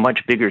on a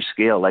much bigger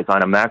scale, like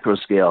on a macro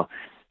scale.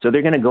 So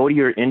they're going to go to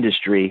your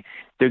industry.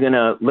 They're going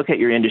to look at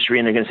your industry,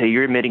 and they're going to say,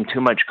 you're emitting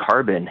too much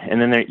carbon. And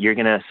then you're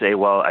going to say,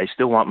 well, I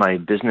still want my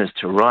business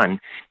to run.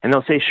 And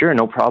they'll say, sure,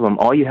 no problem.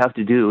 All you have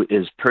to do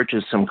is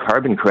purchase some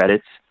carbon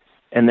credits.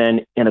 And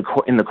then in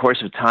the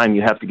course of time,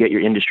 you have to get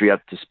your industry up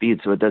to speed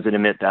so it doesn't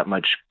emit that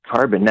much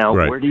carbon. Now,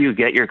 Where do you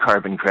get your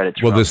carbon credits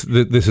from? Well, this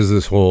is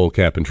this whole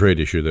cap and trade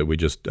issue that we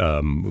just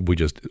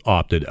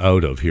opted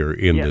out of here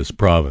in this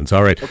province.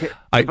 All right. Okay.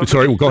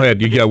 Sorry, go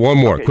ahead. You got one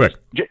more, quick.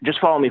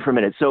 Just follow me for a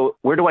minute. So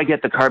where do I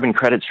get the carbon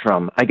credits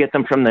from? I get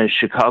them from the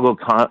Chicago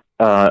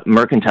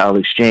Mercantile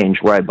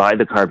Exchange, where I buy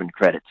the carbon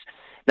credits.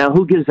 Now,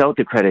 who gives out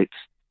the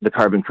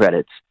carbon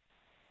credits?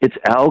 It's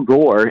Al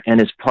Gore and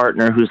his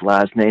partner, whose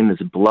last name is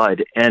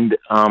Blood. And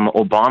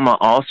Obama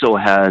also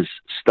has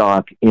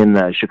stock in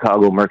the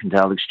Chicago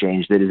Mercantile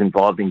Exchange that is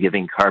involved in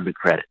giving carbon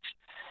credits.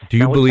 Do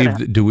you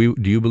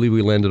believe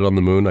we landed on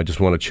the moon? I just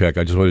want to check.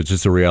 It's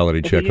just a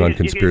reality check on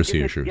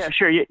conspiracy issues. Yeah,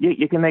 sure.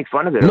 You can make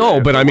fun of it. No,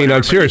 but I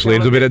mean, seriously,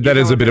 that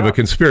is a bit of a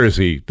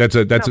conspiracy.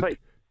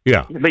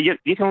 Yeah. But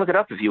you can look it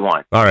up if you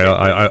want. All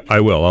right, I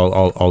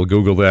will. I'll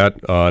Google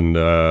that on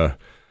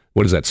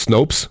what is that?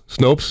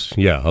 Snopes?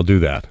 Yeah, I'll do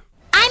that.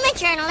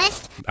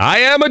 I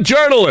am a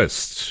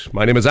journalist.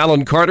 My name is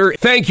Alan Carter.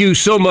 Thank you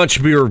so much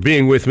for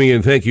being with me,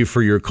 and thank you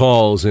for your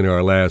calls in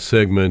our last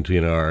segment,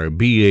 in our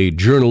Be a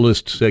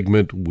Journalist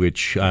segment,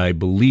 which I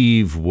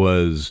believe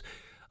was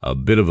a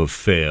bit of a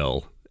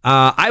fail.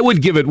 I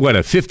would give it, a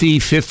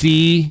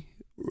 50-50?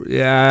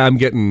 Yeah,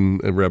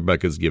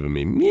 Rebecca's giving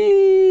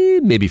me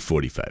maybe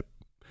 45.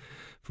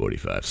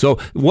 So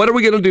what are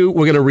we going to do?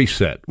 We're going to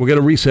reset. We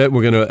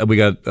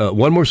got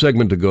one more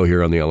segment to go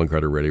here on the Alan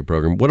Carter Radio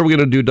program. What are we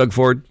going to do, Doug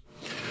Ford?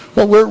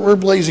 Well, we're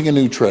blazing a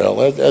new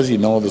trail. As you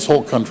know, this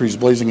whole country is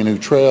blazing a new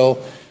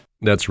trail.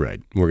 That's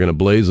right. We're going to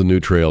blaze a new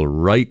trail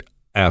right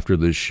after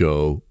this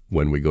show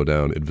when we go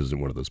down and visit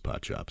one of those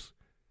pot shops.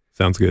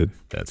 Sounds good.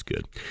 That's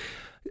good.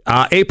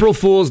 April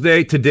Fool's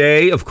Day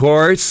today, of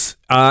course,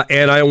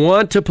 and I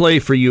want to play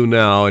for you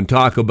now and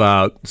talk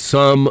about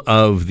some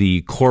of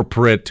the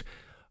corporate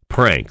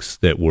pranks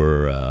that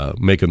were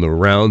making the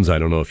rounds. I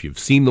don't know if you've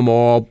seen them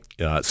all.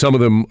 Some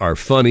of them are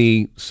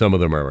funny. Some of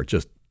them are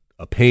just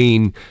a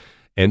pain.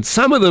 And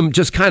some of them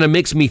just kind of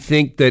makes me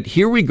think that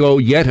here we go,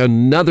 yet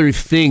another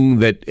thing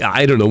that,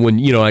 I don't know, when,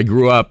 I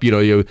grew up,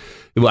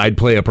 I'd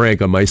play a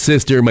prank on my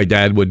sister. My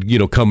dad would,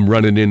 come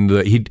running in.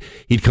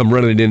 He'd come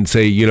running in and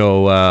say,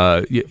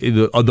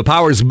 the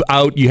power's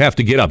out, you have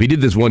to get up. He did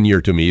this one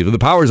year to me. If the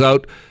power's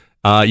out,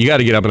 you got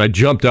to get up. And I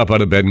jumped up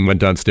out of bed and went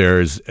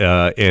downstairs,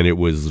 and it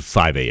was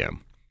 5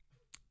 a.m.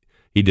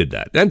 He did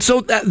that. And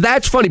so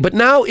that's funny. But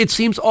now it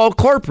seems all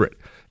corporate.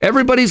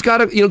 Everybody's got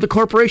to, the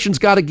corporation's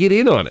got to get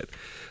in on it.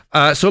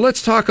 So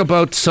let's talk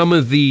about some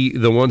of the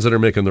ones that are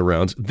making the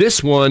rounds.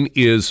 This one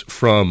is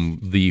from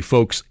the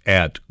folks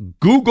at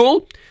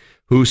Google,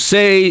 who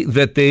say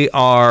that they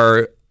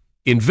are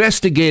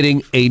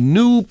investigating a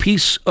new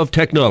piece of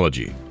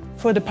technology.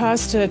 For the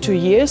past 2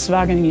 years,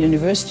 Wageningen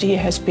University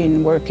has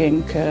been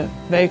working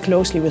very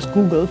closely with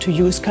Google to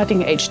use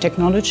cutting-edge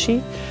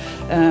technology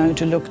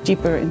to look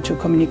deeper into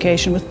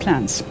communication with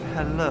plants.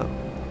 Hello.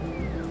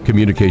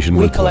 Communication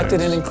with plants. We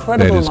collected an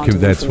incredible amount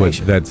of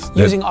information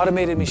using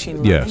automated machine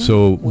learning. Yeah,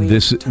 so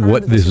this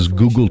is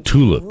Google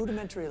Tulip.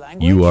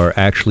 You are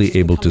actually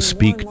able to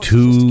speak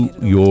to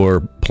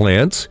your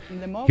plants.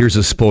 Here's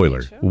a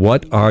spoiler.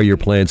 What are your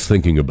plants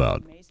thinking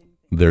about?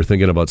 They're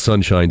thinking about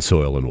sunshine,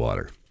 soil, and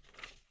water.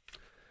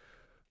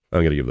 I'm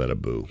going to give that a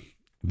boo.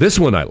 This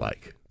one I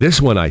like. This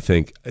one I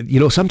think,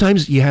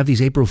 sometimes you have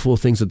these April Fool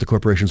things that the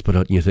corporations put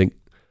out and you think,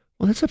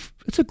 well,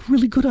 that's a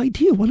really good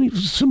idea. Why don't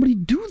somebody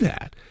do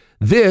that?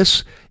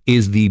 This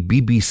is the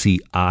BBC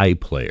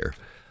iPlayer,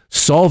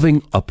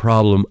 solving a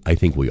problem I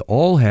think we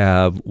all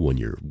have when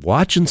you're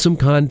watching some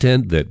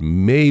content that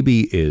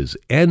maybe is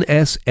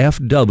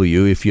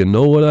NSFW, if you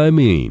know what I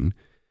mean.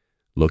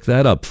 Look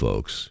that up,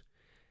 folks.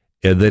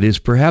 And that is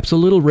perhaps a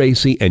little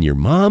racy, and your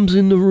mom's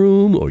in the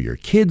room, or your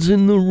kid's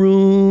in the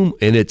room,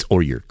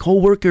 or your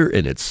coworker,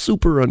 and it's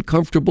super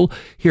uncomfortable.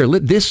 Here,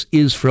 this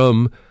is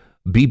from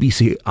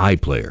BBC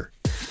iPlayer.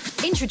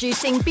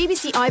 Introducing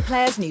BBC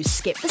iPlayer's new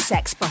Skip the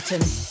Sex button.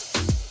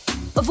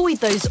 Avoid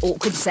those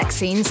awkward sex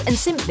scenes and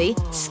simply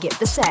skip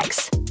the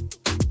sex.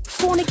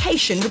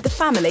 Fornication with the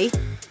family?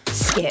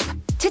 Skip.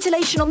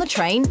 Titillation on the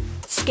train?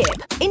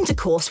 Skip.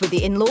 Intercourse with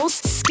the in-laws?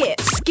 Skip,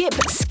 skip,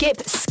 skip,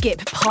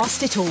 skip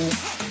past it all.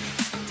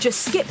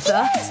 Just skip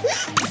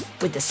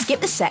with the Skip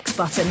the Sex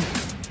button.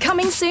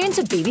 Coming soon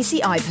to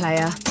BBC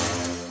iPlayer.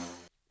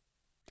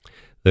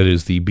 That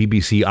is the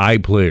BBC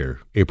iPlayer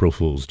April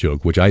Fool's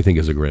joke, which I think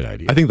is a great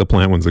idea. I think the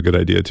plant one's a good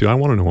idea, too. I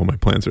want to know what my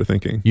plants are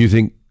thinking. You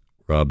think,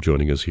 Rob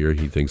joining us here,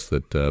 he thinks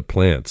that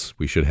plants,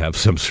 we should have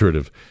some sort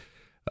of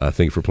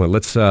thing for plants.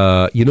 Let's,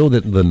 that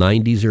the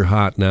 90s are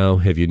hot now?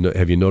 Have you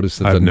noticed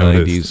that the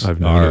 90s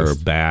are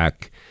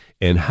back?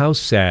 And how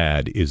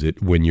sad is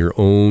it when your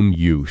own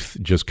youth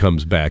just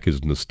comes back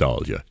as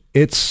nostalgia?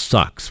 It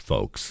sucks,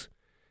 folks.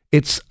 I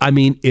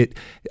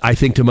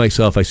think to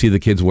myself, I see the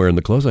kids wearing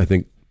the clothes, I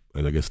think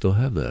I still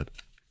have that.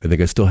 I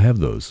think I still have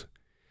those.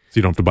 So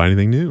you don't have to buy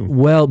anything new.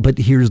 Well, but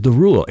here's the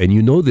rule, and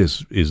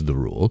this is the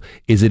rule,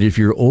 is that if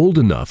you're old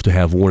enough to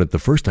have worn it the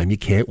first time, you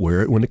can't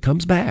wear it when it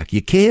comes back.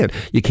 You can't.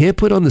 You can't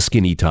put on the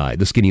skinny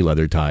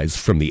leather ties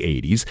from the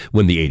 80s,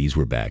 when the 80s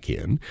were back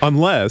in.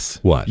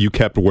 Unless what? You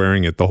kept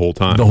wearing it the whole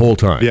time. The whole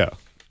time. Yeah.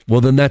 Well,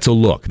 then that's a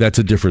look. That's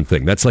a different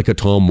thing. That's like a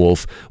Tom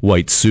Wolfe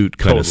white suit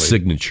kind of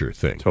signature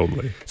thing.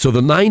 Totally. So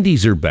the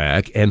 90s are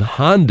back, and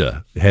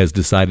Honda has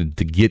decided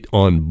to get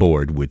on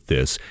board with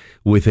this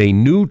with a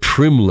new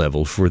trim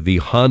level for the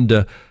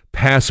Honda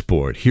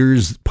Passport.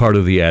 Here's part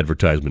of the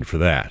advertisement for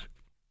that.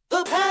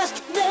 The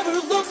past never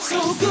looked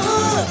so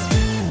good.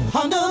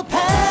 Honda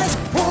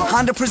Passport.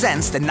 Honda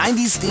presents the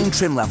 90s themed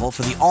trim level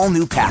for the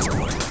all-new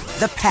Passport.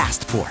 The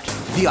Passport.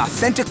 The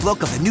authentic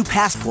look of the new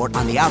Passport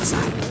on the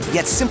outside,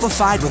 yet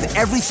simplified with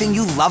everything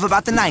you love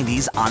about the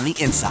 90s on the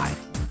inside.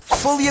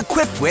 Fully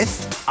equipped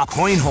with a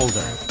coin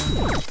holder,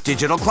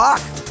 digital clock,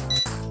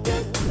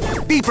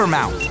 beeper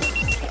mount,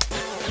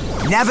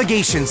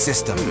 navigation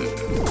system,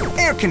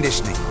 air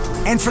conditioning,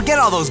 and forget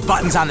all those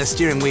buttons on the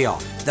steering wheel.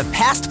 The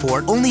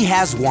Passport only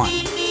has one,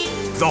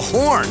 the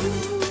horn.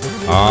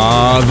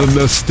 Ah, the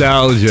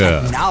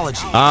nostalgia.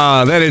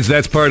 Technology.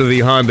 That's part of the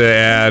Honda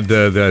ad.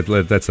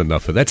 That's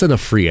enough. That's enough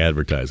free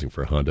advertising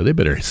for Honda. They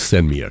better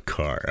send me a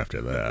car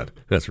after that.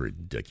 That's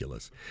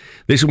ridiculous.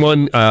 This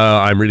one,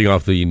 I'm reading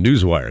off the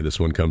Newswire. This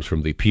one comes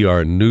from the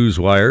PR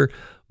Newswire.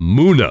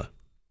 Muna,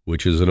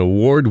 which is an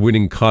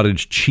award-winning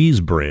cottage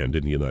cheese brand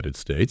in the United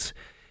States,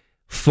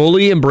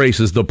 fully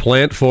embraces the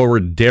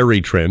plant-forward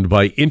dairy trend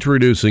by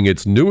introducing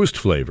its newest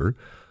flavor,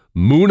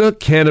 Muna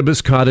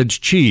Cannabis Cottage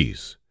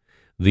Cheese.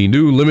 The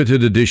new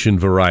limited edition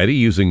variety,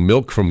 using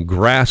milk from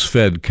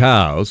grass-fed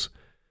cows,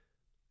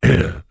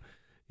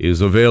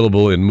 is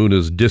available in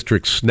Muna's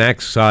District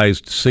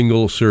snack-sized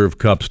single-serve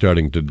cup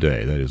starting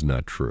today. That is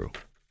not true.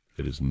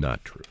 It is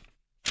not true.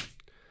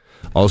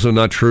 Also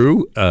not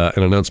true,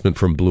 an announcement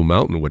from Blue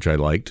Mountain, which I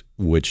liked,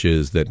 which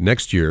is that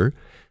next year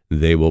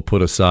they will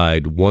put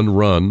aside one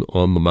run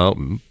on the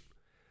mountain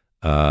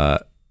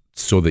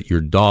so that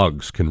your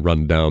dogs can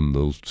run down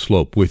the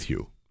slope with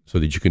you, so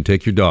that you can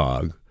take your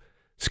dog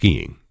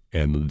skiing,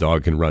 and the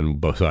dog can run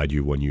beside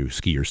you when you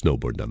ski or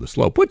snowboard down the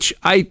slope, which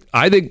I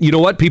think, you know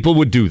what, people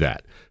would do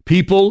that.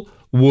 People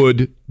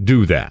would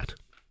do that.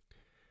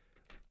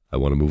 I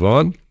want to move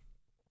on.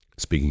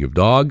 Speaking of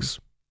dogs,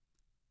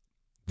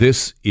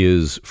 this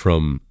is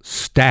from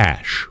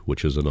Stash,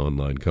 which is an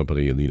online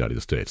company in the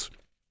United States.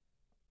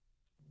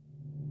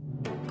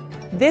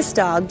 This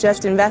dog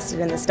just invested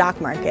in the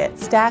stock market.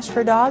 Stash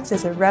for Dogs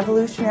is a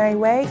revolutionary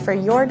way for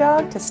your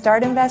dog to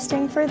start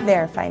investing for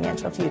their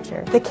financial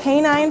future. The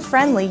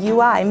canine-friendly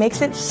UI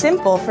makes it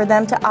simple for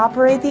them to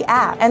operate the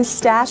app, and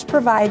Stash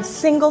provides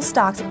single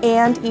stocks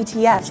and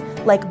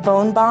ETFs like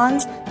Bone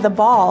Bonds, The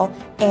Ball,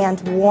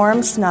 and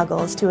Warm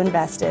Snuggles to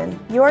invest in.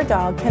 Your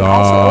dog can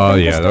also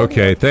open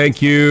okay.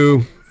 Thank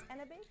you.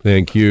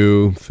 Thank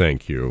you.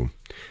 Thank you.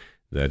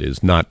 That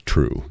is not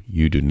true.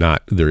 You do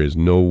not. There is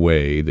no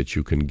way that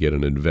you can get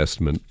an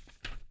investment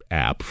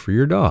app for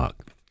your dog.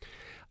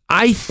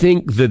 I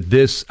think that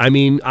this, I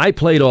mean, I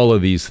played all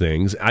of these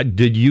things. Are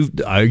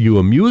you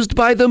amused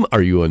by them?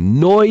 Are you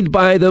annoyed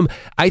by them?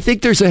 I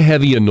think there's a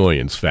heavy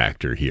annoyance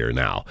factor here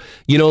now.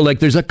 You know, like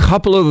there's a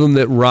couple of them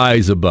that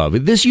rise above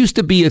it. This used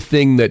to be a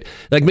thing that,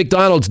 like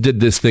McDonald's did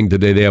this thing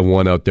today. They have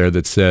one out there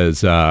that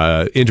says,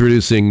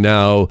 introducing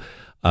now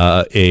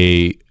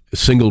a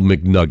single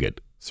McNugget.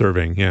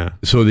 Serving, yeah.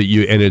 So that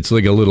and it's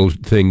like a little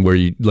thing where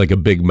you, like a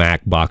Big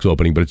Mac box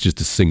opening, but it's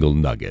just a single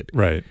nugget.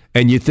 Right.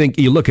 And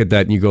you look at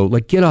that and you go,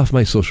 like, get off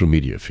my social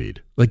media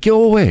feed. Like,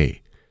 go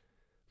away.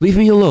 Leave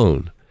me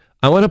alone.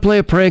 I want to play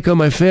a prank on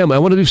my family. I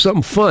want to do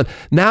something fun.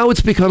 Now it's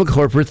become a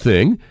corporate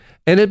thing,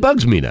 and it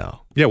bugs me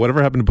now. Yeah,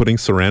 whatever happened to putting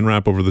saran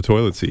wrap over the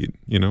toilet seat,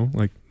 you know?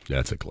 Like,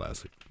 that's a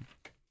classic.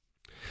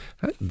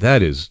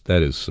 That is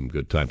some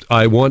good times.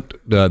 I want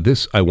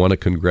to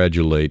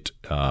congratulate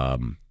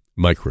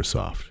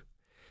Microsoft.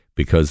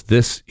 Because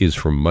this is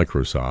from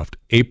Microsoft.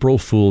 April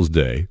Fool's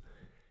Day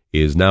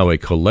is now a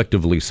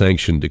collectively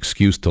sanctioned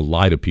excuse to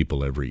lie to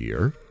people every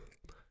year.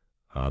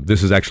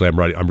 This is actually,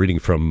 I'm reading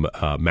from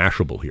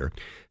Mashable here.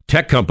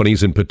 Tech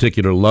companies in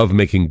particular love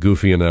making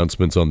goofy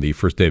announcements on the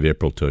first day of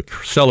April to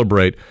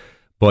celebrate,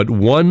 but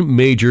one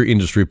major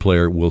industry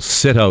player will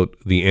sit out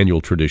the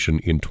annual tradition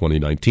in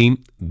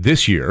 2019.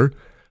 This year,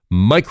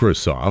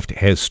 Microsoft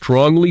has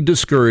strongly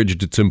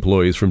discouraged its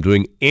employees from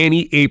doing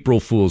any April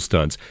Fool's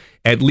stunts,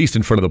 at least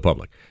in front of the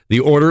public.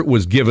 The order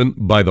was given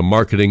by the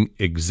marketing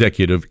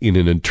executive in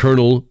an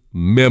internal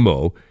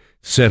memo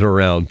sent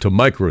around to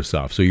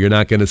Microsoft. So you're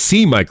not going to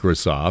see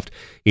Microsoft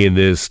in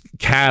this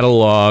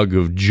catalog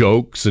of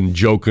jokes and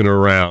joking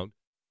around.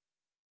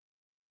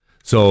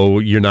 So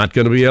you're not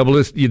going to be able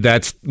to,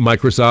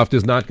 Microsoft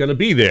is not going to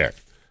be there.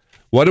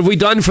 What have we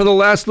done for the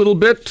last little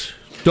bit,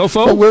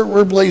 Dofo? Well,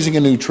 we're blazing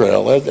a new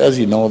trail. As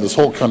you know, this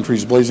whole country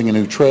is blazing a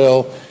new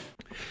trail.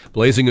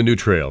 Blazing a new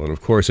trail. And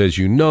of course, as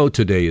you know,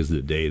 today is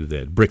the day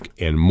that brick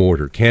and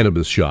mortar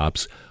cannabis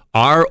shops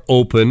are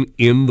open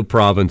in the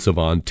province of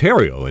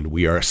Ontario. And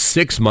we are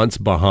 6 months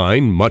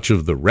behind much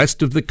of the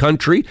rest of the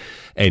country.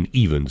 And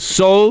even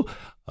so,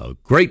 a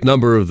great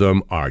number of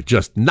them are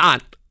just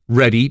not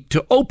ready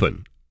to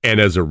open. And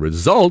as a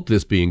result,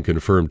 this being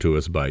confirmed to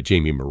us by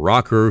Jamie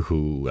Marocker,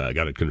 who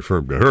got it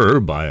confirmed to her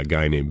by a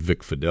guy named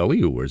Vic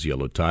Fideli, who wears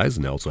yellow ties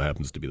and also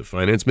happens to be the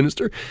finance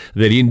minister,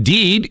 that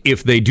indeed,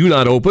 if they do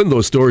not open,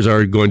 those stores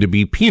are going to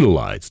be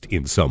penalized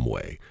in some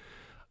way.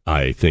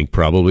 I think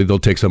probably they'll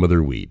take some of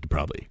their weed,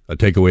 probably.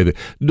 This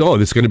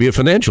is going to be a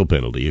financial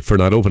penalty for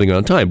not opening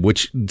on time,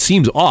 which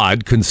seems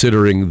odd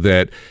considering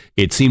that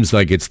it seems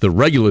like it's the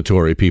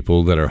regulatory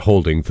people that are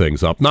holding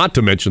things up, not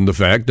to mention the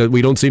fact that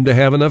we don't seem to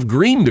have enough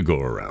green to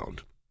go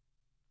around.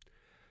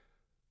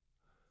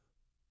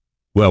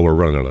 Well, we're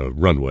running a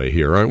runway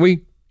here, aren't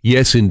we?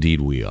 Yes,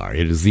 indeed we are.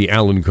 It is the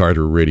Alan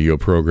Carter radio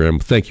program.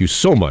 Thank you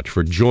so much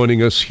for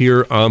joining us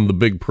here on the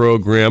big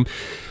program.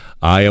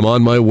 I am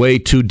on my way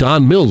to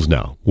Don Mills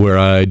now, where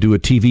I do a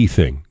TV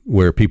thing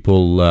where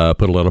people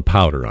put a lot of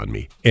powder on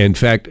me. In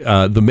fact,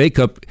 the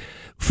makeup,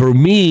 for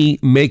me,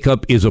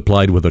 makeup is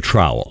applied with a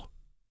trowel,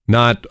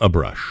 not a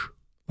brush.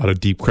 A lot of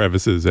deep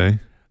crevices, eh?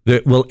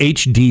 Well,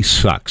 HD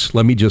sucks.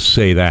 Let me just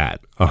say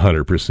that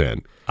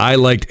 100%. I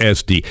liked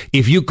SD.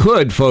 If you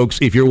could, folks,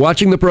 if you're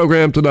watching the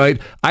program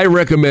tonight, I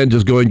recommend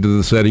just going to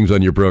the settings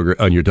on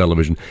your on your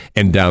television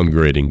and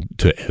downgrading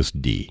to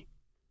SD,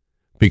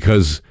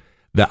 because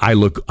I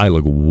look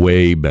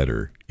way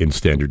better in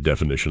standard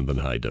definition than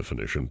high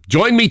definition.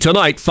 Join me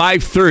tonight,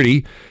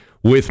 5:30,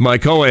 with my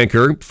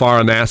co-anchor,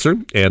 Farah Nasser,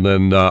 and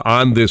then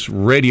on this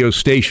radio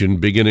station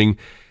beginning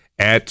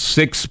at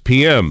 6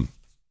 p.m.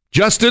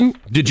 Justin,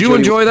 did you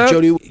enjoy that?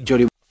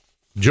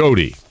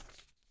 Jody.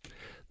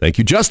 Thank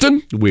you,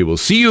 Justin. We will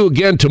see you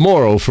again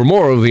tomorrow for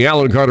more of the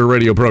Alan Carter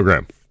radio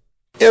program.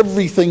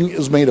 Everything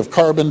is made of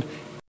carbon.